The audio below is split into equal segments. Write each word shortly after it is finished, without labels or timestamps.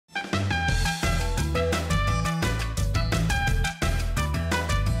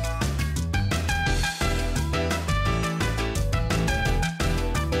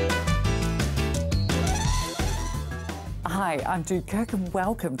Hi, I'm Duke Kirk and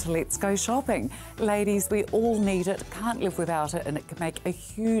welcome to Let's Go Shopping. Ladies, we all need it, can't live without it, and it can make a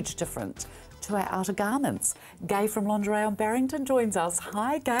huge difference to our outer garments. Gay from Lingerie on Barrington joins us.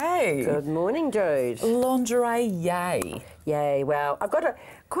 Hi, Gay. Good morning, Jude. Lingerie, yay. Yay, well, I've got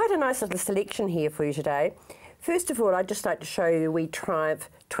quite a nice little selection here for you today. First of all, I'd just like to show you the wee Triumph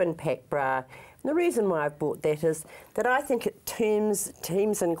Twin Pack bra. And the reason why I've bought that is that I think it teams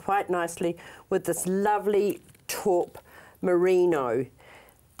in quite nicely with this lovely taupe merino.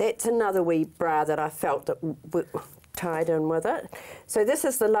 That's another wee bra that I felt that tied in with it. So this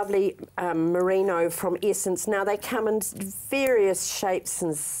is the lovely merino from Essence. Now they come in various shapes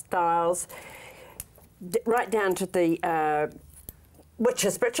and styles, right down to the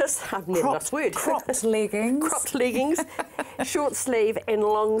witches breeches. I've never lost word. Cropped leggings. Cropped leggings, short sleeve and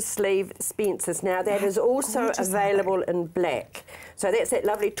long sleeve Spencers. Now that is also available in black. So that's that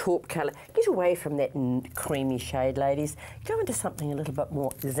lovely taupe colour. Get away from that creamy shade, ladies. Go into something a little bit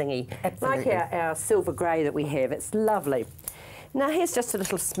more zingy. Absolutely. Like our silver grey that we have. It's lovely. Now here's just a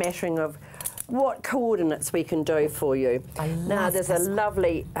little smattering of what coordinates we can do for you. Now there's a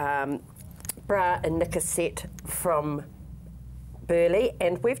lovely bra and knicker set from Burley,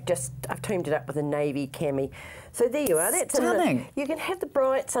 and I've teamed it up with a navy cami. So there you are. That's stunning. You can have the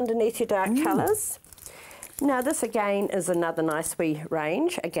brights underneath your dark colours. Now this again is another nice wee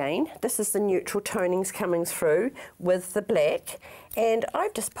range. Again, this is the neutral tonings coming through with the black, and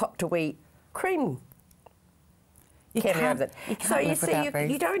I've just popped a wee cream cami over it. So you see,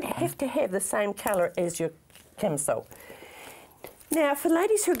 you don't have to have the same colour as your camisole. Now, for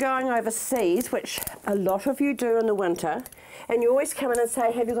ladies who are going overseas, which a lot of you do in the winter, and you always come in and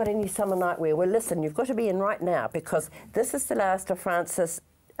say, have you got any summer nightwear? Well, listen, you've got to be in right now because this is the last of Francis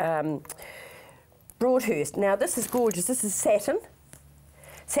Broadhurst. Now, this is gorgeous. This is satin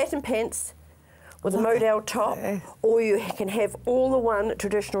pants with a modal top, or you can have all the one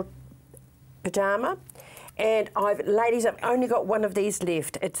traditional pyjama. And ladies, I've only got one of these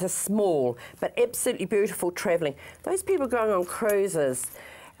left. It's a small, but absolutely beautiful travelling. Those people going on cruises,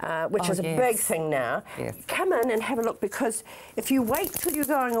 which is a big thing now, come in and have a look, because if you wait till you're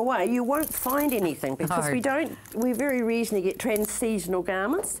going away, you won't find anything, because we very reasonably get trans-seasonal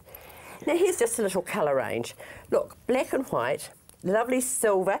garments. Now here's just a little colour range. Look, black and white, lovely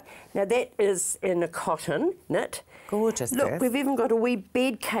silver. Now that is in a cotton knit. Gorgeous. Look, we've even got a wee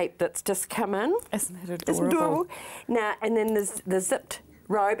bed cape that's just come in. Isn't it adorable? It's adorable. Now, and then there's the zipped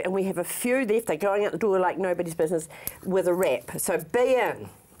robe, and we have a few left. They're going out the door like nobody's business with a wrap. So be in.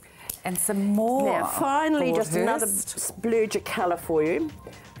 And some more. Now, finally, just another splurge of colour for you.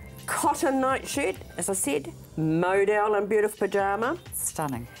 Cotton nightshirt, as I said, modal and beautiful pyjama.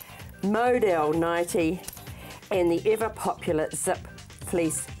 Stunning. Modal nightie, and the ever popular zip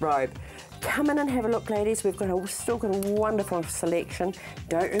fleece robe. Come in and have a look, ladies. We've still got a wonderful selection.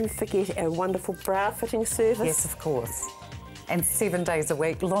 Don't forget our wonderful bra fitting service. Yes, of course. And 7 days a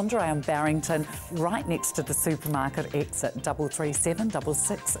week, Lingerie on Barrington, right next to the supermarket exit, 337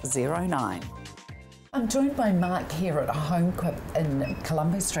 6609. I'm joined by Mark here at HomeQuip in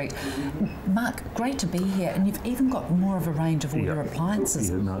Columbia Street. Mark, great to be here, and you've even got more of a range of all your appliances.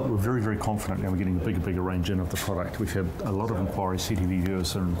 Yeah, no, we're very, very confident now we're getting a bigger range in of the product. We've had a lot of inquiries. CTV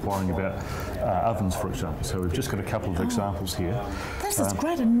viewers are inquiring about ovens, for example, so we've just got a couple of examples here. This is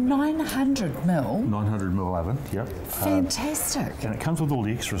great, a 900 mil. 900 mil oven, yep. Fantastic. And it comes with all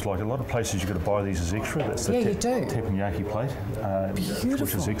the extras, like a lot of places you've got to buy these as extra. That's the teppanyaki plate,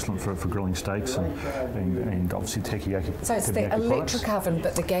 which is excellent for grilling steaks and obviously teppanyaki. So it's the electric oven,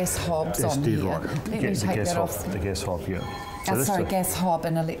 but the gas hob's on here. Right. Let me take that off. The gas hob, yeah. So gas hob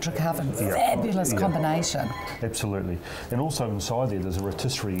and electric oven. Fabulous combination. Absolutely. And also inside there's a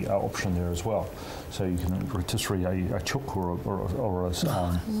rotisserie option there as well. So you can rotisserie a chook or a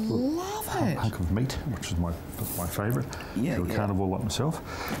hunk of meat, which is my favourite. Yeah, you're a carnivore like myself.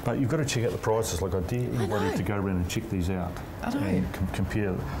 But you've got to check out the prices. Like I dare anybody to go around and check these out and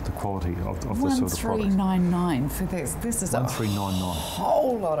compare the quality of this sort of product. 1399 for this. This is 1399. A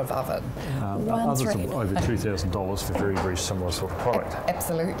whole lot of oven. Others are over $2,000 for very, very similar sort of product.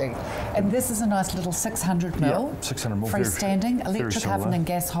 Absolutely. And this is a nice little 600 mil. Yeah, 600 mil. Freestanding, electric oven and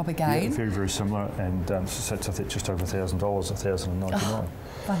gas hob again. Yeah, very, very similar. And so it's just over $1,000, $1,099.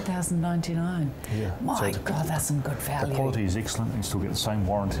 $1,099. Yeah. My God, that's some good value. The quality is excellent. You still get the same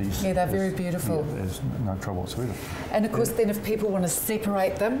warranties. Yeah, they're very beautiful. Yeah, there's no trouble whatsoever. And of course, then if people want to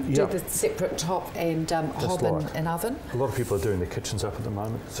separate them, do the separate top and hob and oven. A lot of people are doing their kitchens up at the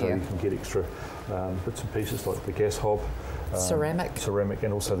moment, so you can get extra bits and pieces like the gas hob, ceramic,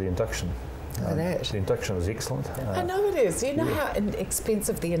 and also the induction. Look at that. The induction is excellent. I know it is. You know how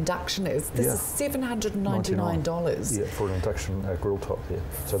expensive the induction is? This is $799. Yeah, for an induction grill top,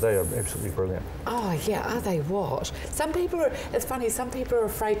 So they are absolutely brilliant. Oh, yeah, are they what? Some people are, it's funny, some people are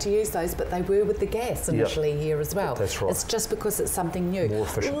afraid to use those, but they were with the gas initially here as well. That's right. It's just because it's something new. More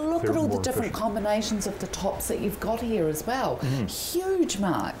efficient. Look at all the different combinations of the tops that you've got here as well. Huge,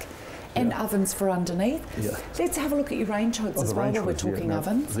 Mark. And ovens for underneath. Yeah. Let's have a look at your range hoods as well while we're talking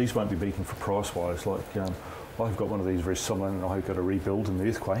ovens. These won't be beaten for price-wise. Like I've got one of these very similar, and I got a rebuild in the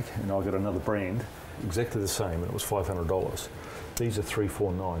earthquake, and I got another brand exactly the same, and it was $500. These are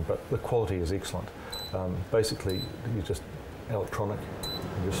 $349, but the quality is excellent. Basically, you just electronic,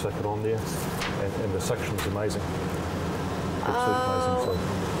 you just stick it on there, and the suction is amazing. Absolutely amazing.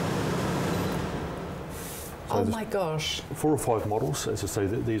 So oh my gosh. 4 or 5 models, as I say,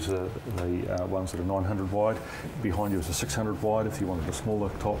 these are the ones that are 900 wide. Behind you is a 600 wide. If you wanted a smaller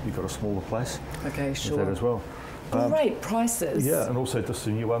top, you've got a smaller place. Okay, sure. With that as well. Great prices. Yeah, and also just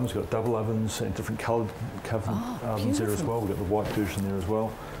the new ovens, we've got double ovens and different coloured ovens there as well. We've got the white version there as well.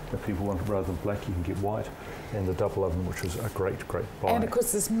 If people want it rather than black, you can get white. And the double oven, which is a great buy. And of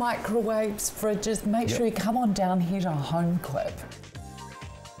course there's microwaves, fridges. Make sure you come on down here to Home Clip.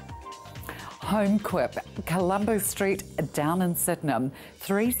 Home Quip, Colombo Street, down in Sydenham,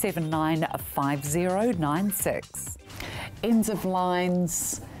 3795096. Ends of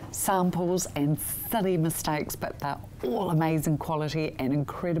lines, samples and silly mistakes, but they're all amazing quality and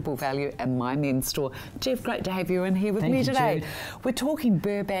incredible value in my men's store. Jeff, great to have you in here with me today. We're talking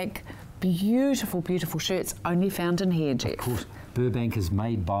Burbank, beautiful, beautiful shirts, only found in here, Jeff. Of course, Burbank is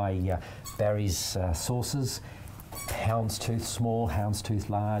made by Barry's Sauces, houndstooth small, houndstooth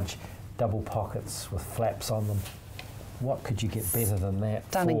large, double pockets with flaps on them. What could you get better than that?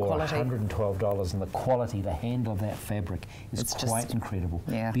 Stunning for quality. $112, and the quality, the handle of that fabric is quite incredible.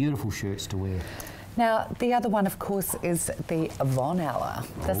 Yeah. Beautiful shirts to wear. Now, the other one, of course, is the Von Ella.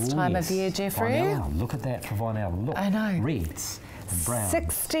 This time of year, Jeffrey. Von Ella. Look at that for Von Ella. Look, I know. Reds and browns.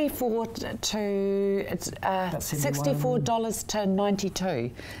 $64 to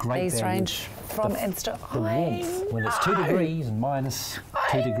 $92. Great These value. range from Insta. The warmth, when it's 2 degrees and minus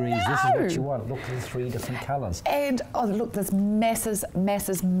 2 degrees, this is what you want. Look at the 3 different colours. And, oh, look, there's masses of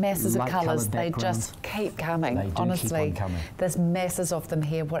colours. They backgrounds. just keep coming, They do honestly. keep on coming. There's masses of them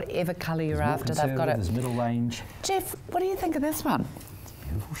here, whatever colour you're after, they've got it. There's middle range. Jeff, what do you think of this one?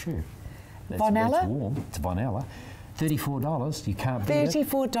 Beautiful shirt. Von Ella? That's warm. It's Von Ella. $34. You can't beat it.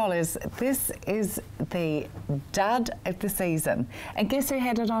 $34. This is the dud of the season. And guess who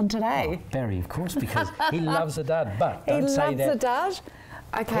had it on today? Oh, Barry, of course, because he loves a dud. But He don't say loves that. a dud.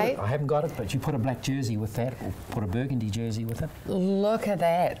 Okay. I haven't got it, but you put a black jersey with that, or put a burgundy jersey with it. Look at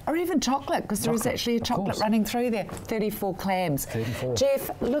that. Or even chocolate, because there is actually a of chocolate course. running through there. 34 clams. 34.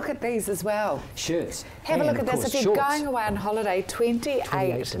 Jeff, look at these as well. Shirts. Have a look And, at of this. course, If you're shorts. going away on holiday,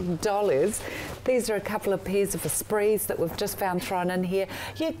 $28. These are a couple of pairs of Esprits that we've just found thrown in here.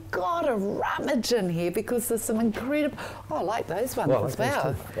 You've got to rummage in here because there's some incredible... Oh, I like those ones as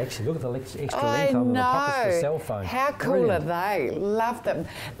well. Actually, look at the extra I length on them, the pockets for know. cell phone. How cool Brilliant. are they? Love them.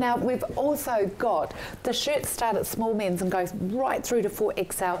 Now, we've also got the shirts start at small men's and goes right through to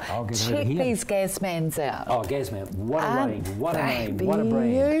 4XL. I'll get rid of Check here. these Gazmans out. Oh, Gazman, what a Aren't range, what a they name, what a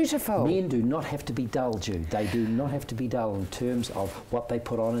brand. beautiful? Men do not have to be dull, Jude. They do not have to be dull in terms of what they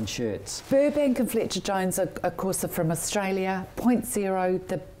put on in shirts. Burbank and Fletcher Jones, of course, are from Australia. Point Zero,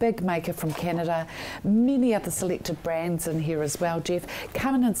 the big maker from Canada. Many other selected brands in here as well, Jeff.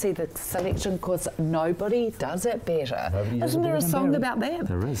 Come in and see the selection because nobody does it better. Nobody does Isn't it there a better than song Barry? about that?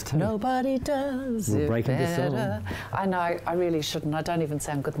 There is too. Nobody does We're it breaking this better. song. I know, I really shouldn't. I don't even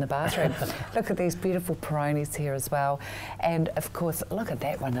sound good in the bathroom. Look at these beautiful Peronis here as well. And of course, look at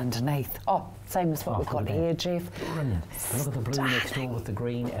that one underneath. Oh, same as what we've got here, Jeff. Brilliant. Look at the blue next door with the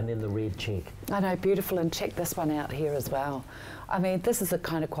green and then the red check. I know, beautiful, and check this one out here as well. I mean, this is the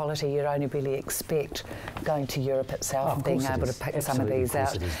kind of quality you'd only really expect going to Europe itself and being able to pick some of these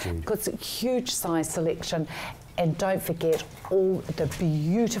out. Because it's a huge size selection. And don't forget all the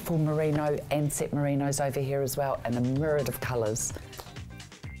beautiful merino and set merinos over here as well, and a myriad of colours.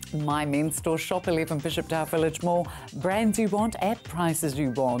 My men's store, shop 11 Bishopdale Village Mall. Brands you want at prices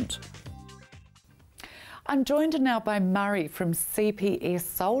you want. I'm joined now by Murray from CPS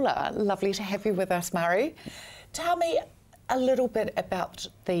Solar. Lovely to have you with us, Murray. Tell me a little bit about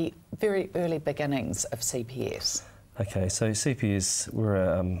the very early beginnings of CPS. Okay, so CPS, we're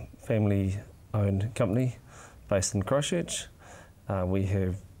a family-owned company based in Christchurch. We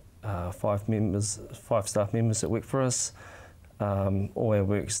have 5 staff members that work for us. All our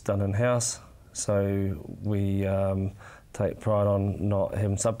work's done in-house, so we take pride on not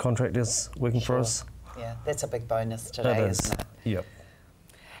having subcontractors working for us. Yeah, that's a big bonus today, isn't it? Yep.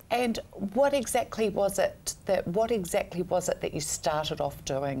 And what exactly was it that you started off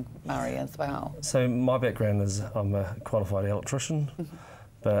doing, Murray, as well? So my background is I'm a qualified electrician,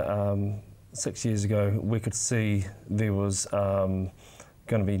 but 6 years ago we could see there was going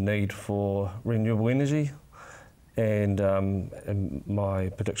to be need for renewable energy, and my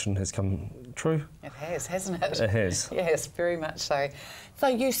prediction has come true. It has, hasn't it? It has. Yes, very much so. So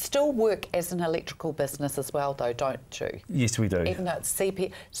you still work as an electrical business as well, though, don't you? Yes, we do. Even though it's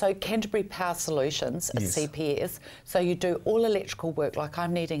CPS, so Canterbury Power Solutions is Yes. CPS, so you do all electrical work, like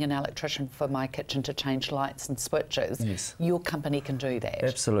I'm needing an electrician for my kitchen to change lights and switches. Yes. Your company can do that?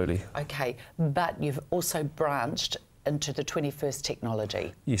 Absolutely. Okay, but you've also branched into the 21st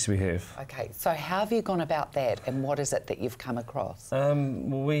technology. Yes, we have. Okay, so how have you gone about that, and what is it that you've come across? Well,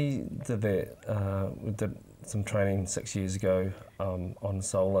 we did that. We did some training 6 years ago on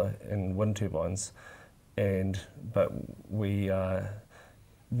solar and wind turbines, but we,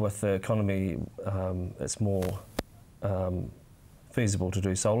 with the economy, it's more feasible to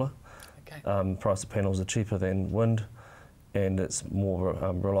do solar. Okay. Price of panels are cheaper than wind, and it's more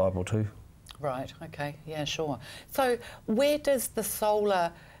reliable too. Right, okay, yeah, sure. So where does the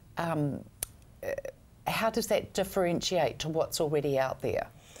solar, how does that differentiate to what's already out there?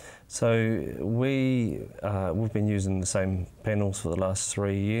 So we've been using the same panels for the last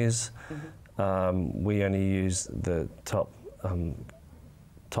 3 years. Mm-hmm. We only use the top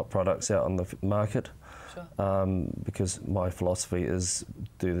products out on the market. Sure. Because my philosophy is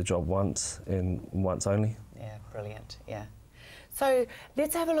do the job once and once only. Yeah, brilliant, yeah. So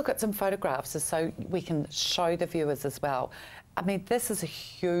let's have a look at some photographs so we can show the viewers as well. I mean, this is a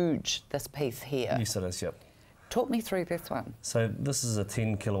huge, this piece here. Yes, it is, yep. Talk me through this one. So this is a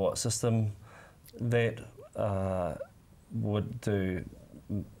 10 kilowatt system that would do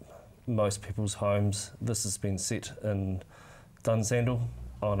most people's homes. This has been set in Dunsandel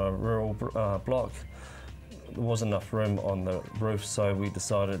on a rural block. There wasn't enough room on the roof, so we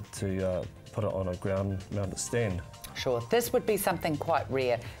decided to put it on a ground-mounted stand. Sure, this would be something quite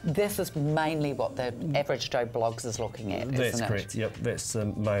rare. This is mainly what the average Joe Blogs is looking at, That's isn't it? correct, yep. That's the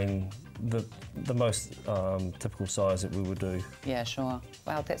main, the most typical size that we would do. Yeah, sure.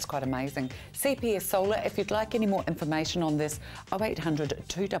 Wow, that's quite amazing. CPS Solar, if you'd like any more information on this, 0800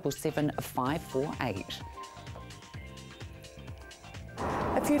 277 548.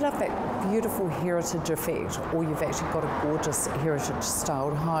 If you love that beautiful heritage effect, or you've actually got a gorgeous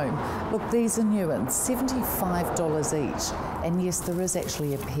heritage-styled home, look, these are new ones, $75 each, and yes, there is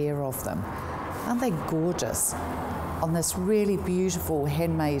actually a pair of them. Aren't they gorgeous? On this really beautiful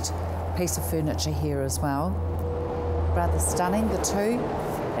handmade piece of furniture here as well. Rather stunning, the two.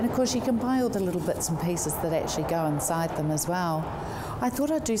 And of course, you can buy all the little bits and pieces that actually go inside them as well. I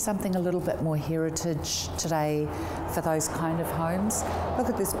thought I'd do something a little bit more heritage today for those kind of homes. Look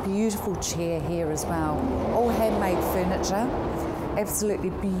at this beautiful chair here as well. All handmade furniture.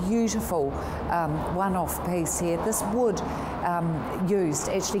 Absolutely beautiful one-off piece here. This wood used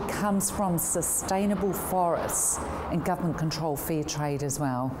actually comes from sustainable forests and government control fair trade as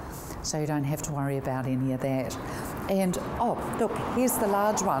well. So you don't have to worry about any of that. And oh, look, here's the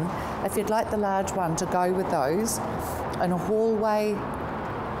large one. If you'd like the large one to go with those, in a hallway,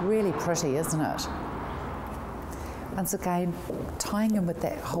 really pretty, isn't it? Once again, tying in with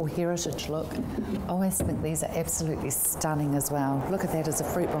that whole heritage look, I always think these are absolutely stunning as well. Look at that as a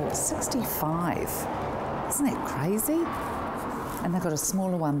fruit bowl, it's 65. Isn't that crazy? And they've got a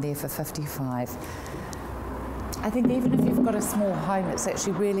smaller one there for 55. I think even if you've got a small home, it's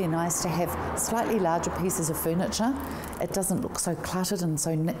actually really nice to have slightly larger pieces of furniture. It doesn't look so cluttered and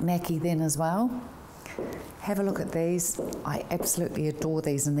so knacky then as well. Have a look at these. I absolutely adore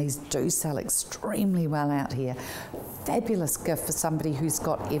these, and these do sell extremely well out here. Fabulous gift for somebody who's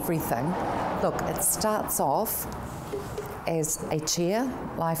got everything. Look, it starts off as a chair,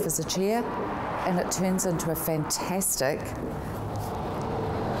 life is a chair, and it turns into a fantastic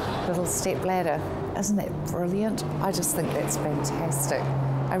little step ladder. Isn't that brilliant? I just think that's fantastic.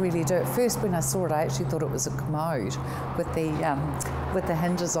 I really do. At first, when I saw it, I actually thought it was a commode with the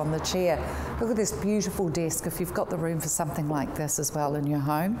hinges on the chair. Look at this beautiful desk if you've got the room for something like this as well in your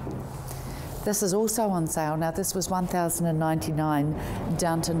home. This is also on sale. Now, this was $1,099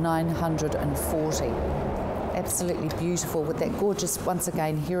 down to $940. Absolutely beautiful with that gorgeous, once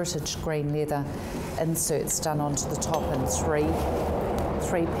again, heritage green leather inserts done onto the top in three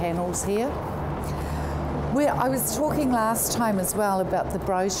panels here. Well, I was talking last time as well about the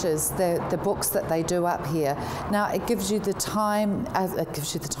brochures, the books that they do up here. Now it gives you the time,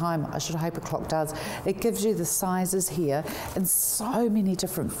 I should hope a clock does, it gives you the sizes here and so many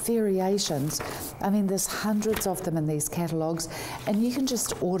different variations. I mean, there's hundreds of them in these catalogues and you can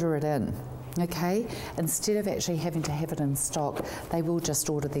just order it in. Okay, instead of actually having to have it in stock, they will just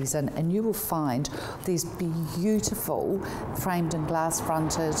order these in and you will find these beautiful framed and glass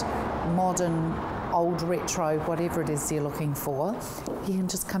fronted, modern, old retro, whatever it is you're looking for. You can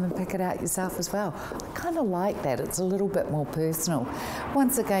just come and pick it out yourself as well. I kind of like that, it's a little bit more personal.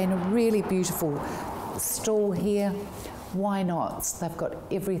 Once again, a really beautiful stall here. Why not? They've got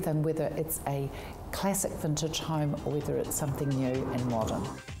everything, whether it's a classic vintage home or whether it's something new and modern.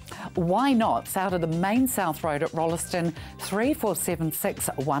 Why not? It's out of the main South Road at Rolleston, 3476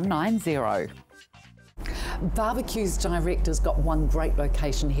 190. Barbecues Direct has got one great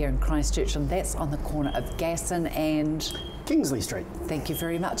location here in Christchurch, and that's on the corner of Gasson and Kingsley Street. Thank you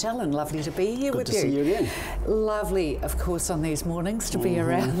very much, Alan. Lovely to be here with you. Good to see you again. Lovely, of course, on these mornings to be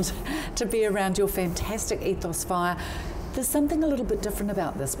around your fantastic ethos fire. There's something a little bit different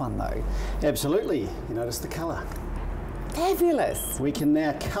about this one, though. Absolutely. You notice the colour. Fabulous. We can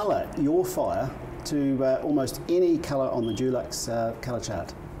now colour your fire to almost any colour on the Dulux colour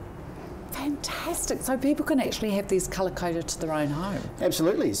chart. Fantastic. So people can actually have these colour coded to their own home.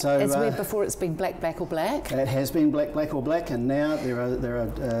 Absolutely. So as where before it's been black, black or black. It has been black, black or black, and now there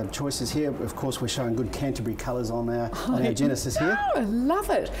are choices here. Of course, we're showing good Canterbury colours on our Genesis here. I love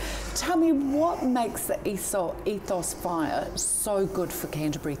it. Tell me what makes the ethos fire so good for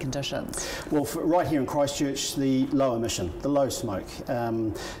Canterbury conditions? Well, right here in Christchurch, the low emission, the low smoke.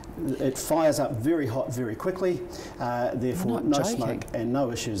 It fires up very hot very quickly, therefore no smoke and no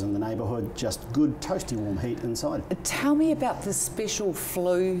issues in the neighbourhood, just good toasty warm heat inside. Tell me about the special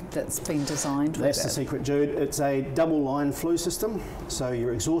flue that's been designed with it. That's the secret, Jude. It's a double line flue system, so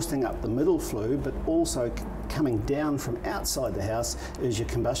you're exhausting up the middle flue, but also coming down from outside the house is your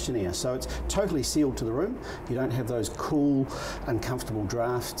combustion air. So it's totally sealed to the room. You don't have those cool, uncomfortable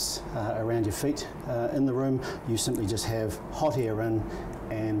drafts around your feet in the room. You simply just have hot air in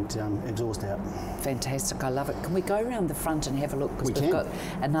and exhaust out. Fantastic, I love it. Can we go around the front and have a look? Because we've got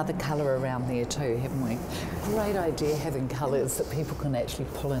another colour around there too, haven't we? Great idea having colours that people can actually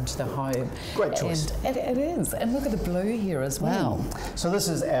pull into the home. Great choice. And it is. And look at the blue here as well. So this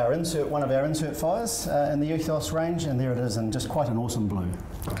is our insert, one of our insert fires in the Ethos range, and there it is in just quite an awesome blue.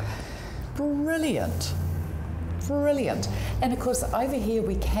 Brilliant. Brilliant. And of course over here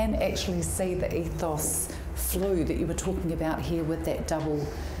we can actually see the Ethos flue that you were talking about here with that double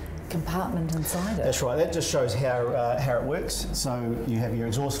compartment inside it. That's right, that just shows how it works. So you have your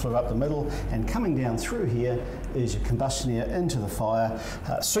exhaust flue up the middle, and coming down through here is your combustion air into the fire,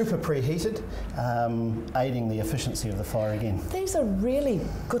 super preheated, aiding the efficiency of the fire again. These are really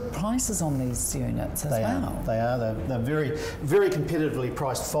good prices on these units as well. They are. They're very, very competitively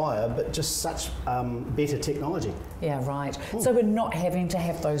priced fire, but just such better technology. Yeah, right. So we're not having to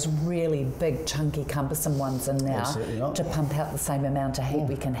have those really big, chunky, cumbersome ones in now to pump out the same amount of heat.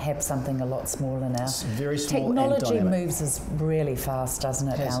 We can have something a lot smaller now. It's very small. Technology and dynamic. moves us really fast, doesn't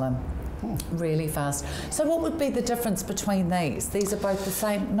it, Alan? Really fast. So what would be the difference between these? These are both the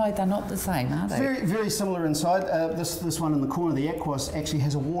same? No, they're not the same, are they? Very, very similar inside. This one in the corner, the Aquos, actually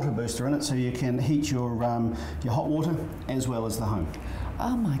has a water booster in it, so you can heat your hot water as well as the home.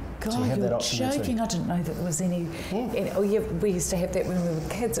 Oh my God, so you're joking. I didn't know that there was any... Oh yeah, we used to have that when we were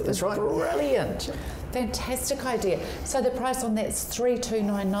kids. It was brilliant. Fantastic idea. So the price on that's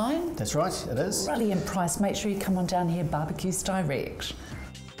 $3,299? That's right, it is. Brilliant price. Make sure you come on down here, Barbecues Direct.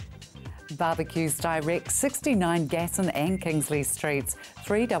 Barbecues Direct, 69 Gasson and Kingsley Streets,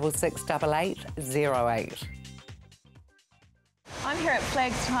 366 8808. I'm here at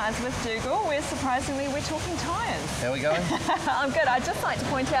Flags Tyres with Dougal, where surprisingly we're talking tyres. How are we going? I'm good. I'd just like to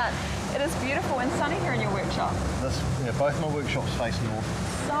point out it is beautiful and sunny here in your workshop. Both my workshops face north.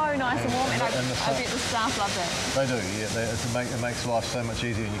 So nice and warm, and I bet the staff love that. They do, yeah. It makes life so much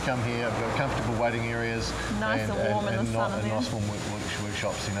easier. And you come here, I've got comfortable waiting areas. Nice and warm in the sun. And nice warm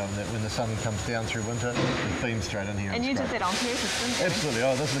workshops, you know, and when the sun comes down through winter, it beams straight in here. And you did that on purpose, didn't you? Absolutely.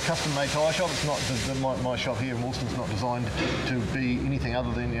 Oh, this is a custom-made tyre shop. It's not my shop here in Mawson's not designed to be anything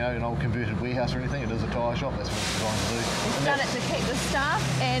other than, you know, an old converted warehouse or anything. It is a tyre shop. That's what it's designed to do. You've done it to keep the staff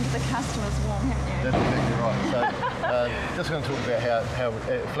and the customers warm, haven't you? That's exactly right. So, just going to talk about how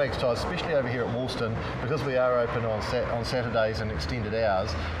Flags Tyres, especially over here at Woolston, because we are open on Saturdays and extended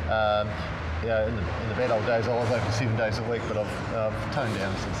hours, in the bad old days, I was open 7 days a week, but I've toned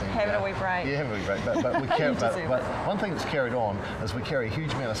down since then. Having a wee break. Yeah, having a wee break. But we carry. but one thing that's carried on is we carry a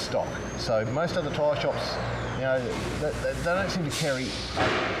huge amount of stock. So most other tyre shops, they don't seem to carry,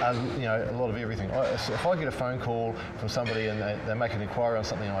 a lot of everything. So if I get a phone call from somebody and they make an inquiry on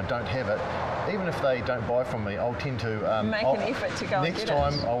something and I don't have it, even if they don't buy from me, I'll tend to make an effort to go and next get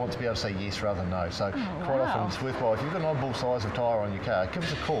time it. I want to be able to say yes rather than no. So quite often it's worthwhile. If you've got an oddball size of tyre on your car, give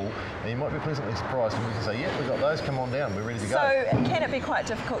us a call and you might be pleasantly surprised and we can say, yeah, we've got those, come on down, we're ready to go. So can it be quite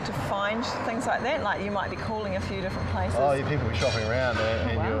difficult to find things like that? Like you might be calling a few different places? Oh, yeah, people be shopping around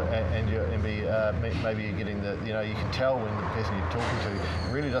maybe you're getting the, you can tell when the person you're talking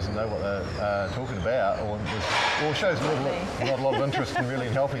to really doesn't know what they're talking about or shows not a lot of interest in really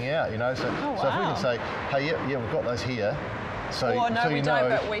helping out, So, so if we can say, hey, yeah, we've got those here. So, no, we don't,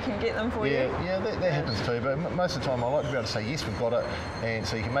 but we can get them for you. Yeah, that happens too. But most of the time, I like to be able to say yes, we've got it, and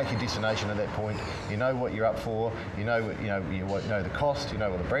so you can make your destination at that point. You know what you're up for. You know the cost. You know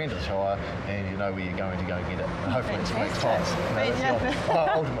what the brand of the tyre, and you know where you're going to go and get it. And hopefully, it's great tyres.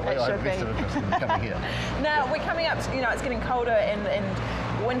 Ultimately, I have best of interest in coming here. Now we're coming up. It's getting colder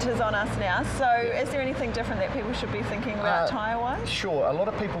and winter's on us now. So, is there anything different that people should be thinking about tyre-wise? Sure. A lot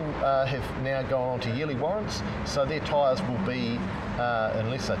of people have now gone on to yearly warrants, so their tyres will be,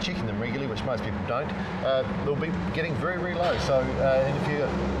 unless they're checking them regularly, which most people don't, they'll be getting very, very low. So, and if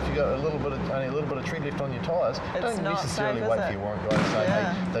you got only a little bit of tread left on your tyres, don't necessarily wait for your warrant guy to say,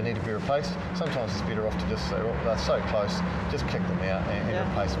 hey, they need to be replaced. Sometimes it's better off to just say, well, they're so close, just kick them out and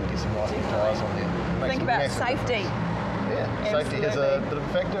replace them and get some nice new tyres on there. Think about safety. Yeah, safety is a bit of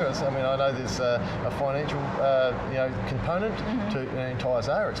a factor. I know there's a financial, component to, tyres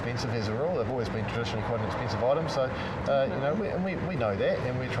are expensive as a rule. They've always been traditionally quite an expensive item. So, we know that,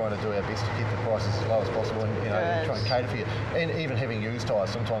 and we're trying to do our best to keep the prices as low as possible, and try and cater for you. And even having used tyres,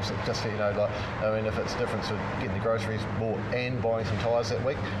 sometimes it's just if it's different to getting the groceries bought and buying some tyres that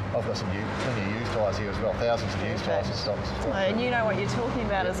week, I've got plenty of used tyres here as well. Thousands of used tyres in stock. And you know what you're talking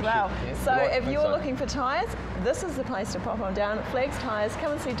about as well. So if you're looking for tyres, this is the place to pop on down. Flags Tyres,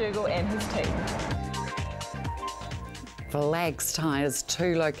 come and see Dougal and his team. Flags Tyres,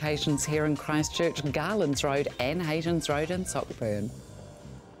 2 locations here in Christchurch, Garlands Road and Haytons Road in Sockburn.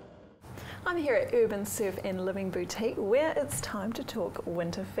 I'm here at Urban Surf and Living Boutique, where it's time to talk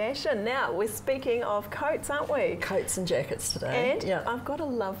winter fashion. Now, we're speaking of coats, aren't we? Coats and jackets today. And I've got a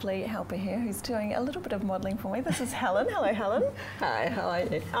lovely helper here who's doing a little bit of modelling for me. This is Helen. Hello, Helen. Hi, how are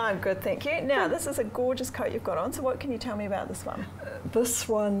you? I'm good, thank you. Now, this is a gorgeous coat you've got on, so what can you tell me about this one? This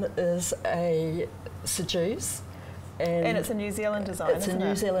one is a seduce. And it's a New Zealand design, It's a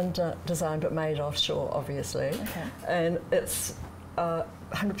New Zealand design, but made offshore, obviously. Okay. And it's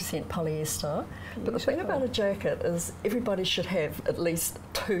 100% polyester. Beautiful. But the thing about a jacket is everybody should have at least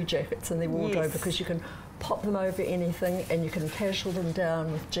 2 jackets in their wardrobe because you can pop them over anything and you can casual them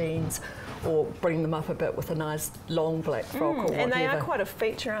down with jeans or bring them up a bit with a nice long black frock or whatever. And they are quite a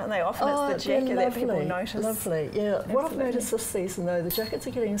feature, aren't they? Often it's the jacket that people notice. Lovely, yeah. Absolutely. What I've noticed this season though, the jackets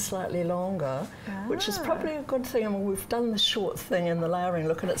are getting slightly longer, which is probably a good thing. I mean, we've done the short thing and the layering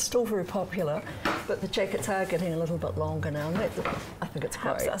look and it's still very popular, but the jackets are getting a little bit longer now and I think it's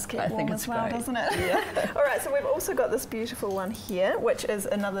great. Helps us keep warm as well, doesn't it? Yeah. All right, so we've also got this beautiful one here, which is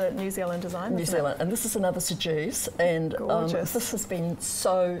another New Zealand design. New Zealand, and this is another seduce, and this has been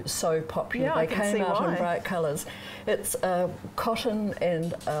so popular. Yeah, they came out in bright colours. It's cotton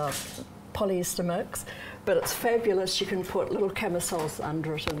and polyester mix, but it's fabulous. You can put little camisoles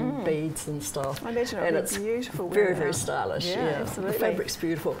under it and beads and stuff. I imagine and it's beautiful. Very stylish. Yeah, absolutely. The fabric's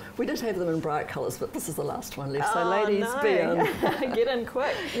beautiful. We did have them in bright colours, but this is the last one left. So ladies, be in. Get in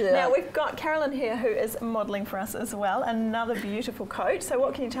quick. Yeah. Now we've got Carolyn here who is modelling for us as well. Another beautiful coat. So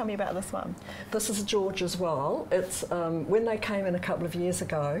what can you tell me about this one? This is a George as well. It's when they came in a couple of years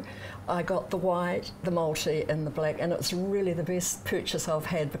ago, I got the white, the multi and the black, and it's really the best purchase I've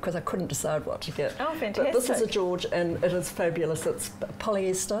had because I couldn't decide what to get. Oh, fantastic. But this is a George and it is fabulous. It's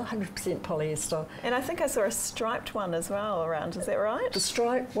polyester, 100% polyester. And I think I saw a striped one as well around, is that right? The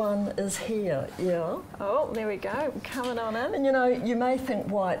striped one is here, yeah. Oh, there we go, coming on in. And you may think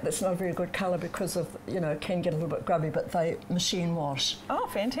white, that's not a very good colour because of, it can get a little bit grubby, but they machine wash. Oh,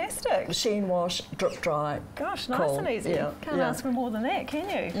 fantastic. Machine wash, drip dry. Gosh, nice and easy. Yeah. Can't ask for more than that, can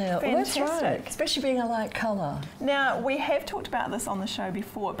you? Yeah, fantastic. Well, that's right. Especially being a light colour. Now, we have talked about this on the show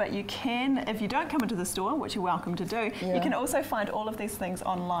before, but you can, if you don't come into the store, which you're welcome to do, you can also find all of these things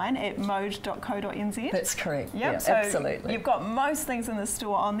online at mode.co.nz. That's correct. Yep, yeah, so absolutely. You've got most things in the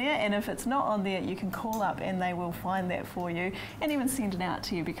store on there, and if it's not on there, you can call up and they will find that for you and even send it out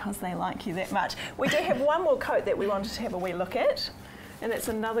to you because they like you that much. We do have one more coat that we wanted to have a wee look at. And that's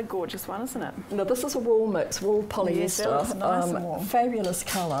another gorgeous one, isn't it? Now this is a wool mix, wool polyester. Yes, it looks nice and warm. Fabulous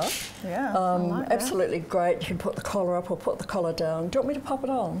colour. Yeah, I like that. Absolutely great. You can put the collar up or put the collar down. Do you want me to pop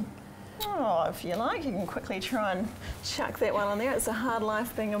it on? Oh, if you like, you can quickly try and chuck that one on there. It's a hard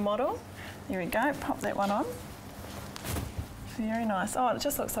life being a model. There we go, pop that one on. Very nice. Oh, it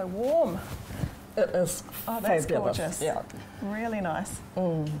just looks so warm. It is that's fabulous. Gorgeous. Yeah. Really nice.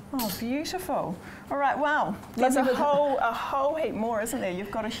 Oh, beautiful. All right, wow. There's a whole heap more, isn't there?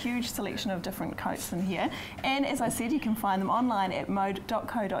 You've got a huge selection of different coats in here. And as I said, you can find them online at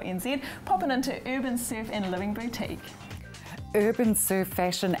mode.co.nz. Popping into Urban Surf and Living Boutique. Urban Surf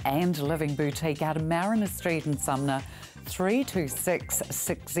Fashion and Living Boutique out of Mariner Street in Sumner, 326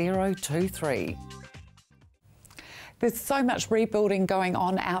 6023. There's so much rebuilding going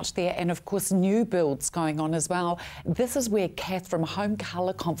on out there, and of course new builds going on as well. This is where Kath from Home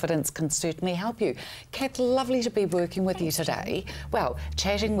Colour Confidence can certainly help you. Kath, lovely to be working with you today. Well,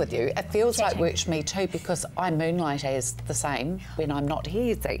 chatting with you. It feels like work to me too, because I moonlight as the same when I'm not here,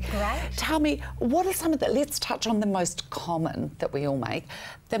 you see. Great. Tell me, what are some of the, let's touch on the most common that we all make,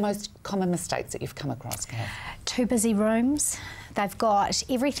 the most common mistakes that you've come across, Kath. Too busy rooms. They've got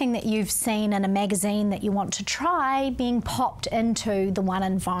everything that you've seen in a magazine that you want to try being popped into the one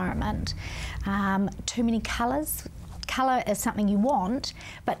environment. Too many colours. Colour is something you want,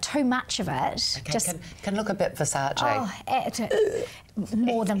 but too much of it Okay, can look a bit Versace. Oh,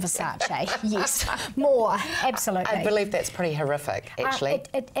 more than Versace, yes, more, absolutely. I believe that's pretty horrific, actually.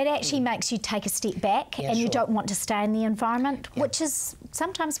 It actually makes you take a step back, and you don't want to stay in the environment, which is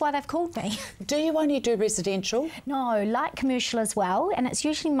sometimes why they've called me. Do you only do residential? No, light commercial as well, and it's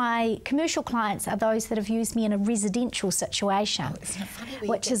usually my commercial clients are those that have used me in a residential situation, Isn't it funny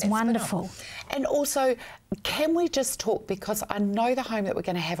which is wonderful. And also, can we just talk, because I know the home that we're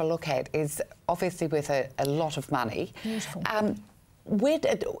going to have a look at is obviously worth a lot of money. Beautiful.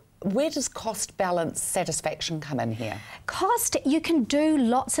 Where does cost balance satisfaction come in here? Cost, you can do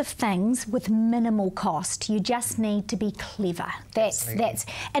lots of things with minimal cost. You just need to be clever. That's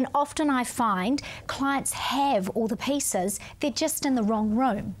and often I find clients have all the pieces, they're just in the wrong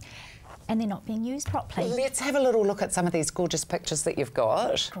room and they're not being used properly. Let's have a little look at some of these gorgeous pictures that you've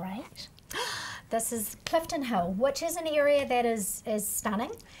got. Great. This is Clifton Hill, which is an area that is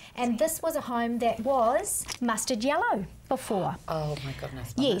stunning, and this was a home that was mustard yellow before. Oh my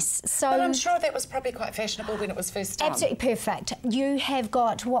goodness. Yes, so... But I'm sure that was probably quite fashionable when it was first done. Absolutely perfect. You have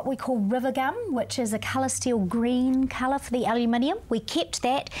got what we call river gum, which is a colour steel green colour for the aluminium. We kept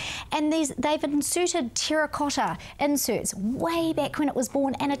that, and they've inserted terracotta inserts way back when it was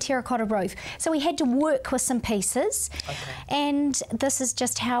born, and a terracotta roof. So we had to work with some pieces, and this is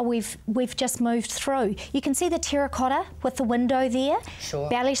just how we've just moved through. You can see the terracotta with the window there. Sure.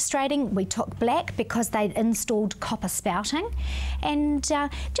 Balustrating, we took black because they'd installed copper spouting, and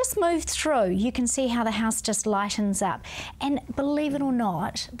just moved through. You can see how the house just lightens up. And believe it or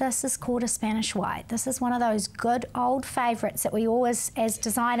not, this is called a Spanish white. This is one of those good old favourites that we always, as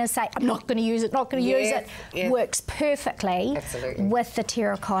designers, say, I'm not going to use it, not going to use it. Yes. Works perfectly with the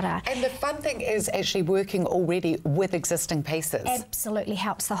terracotta. And the fun thing is actually working already with existing pieces. Absolutely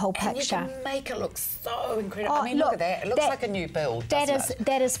helps the whole picture. And you can make it look so incredible. Oh, I mean, look at that. It looks like a new build, doesn't it?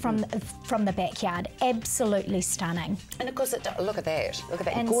 That is from the backyard. Absolutely stunning. And of course, look at that. Look at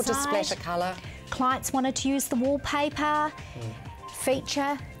that gorgeous Inside, splash of colour. Clients wanted to use the wallpaper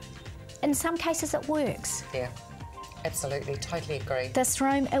feature. In some cases, it works. Yeah, absolutely. Totally agree. This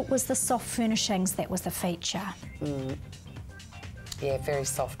room, it was the soft furnishings that was the feature. Yeah, very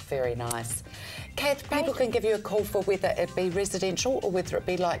soft, very nice. Kath, people can give you a call for whether it be residential or whether it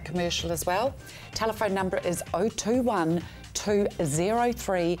be light commercial as well. Telephone number is 021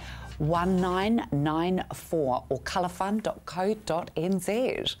 203 1994 or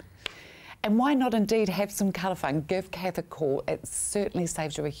colourfund.co.nz. And why not indeed have some colour fun? Give Kath a call. It certainly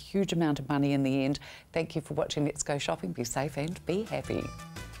saves you a huge amount of money in the end. Thank you for watching Let's Go Shopping. Be safe and be happy.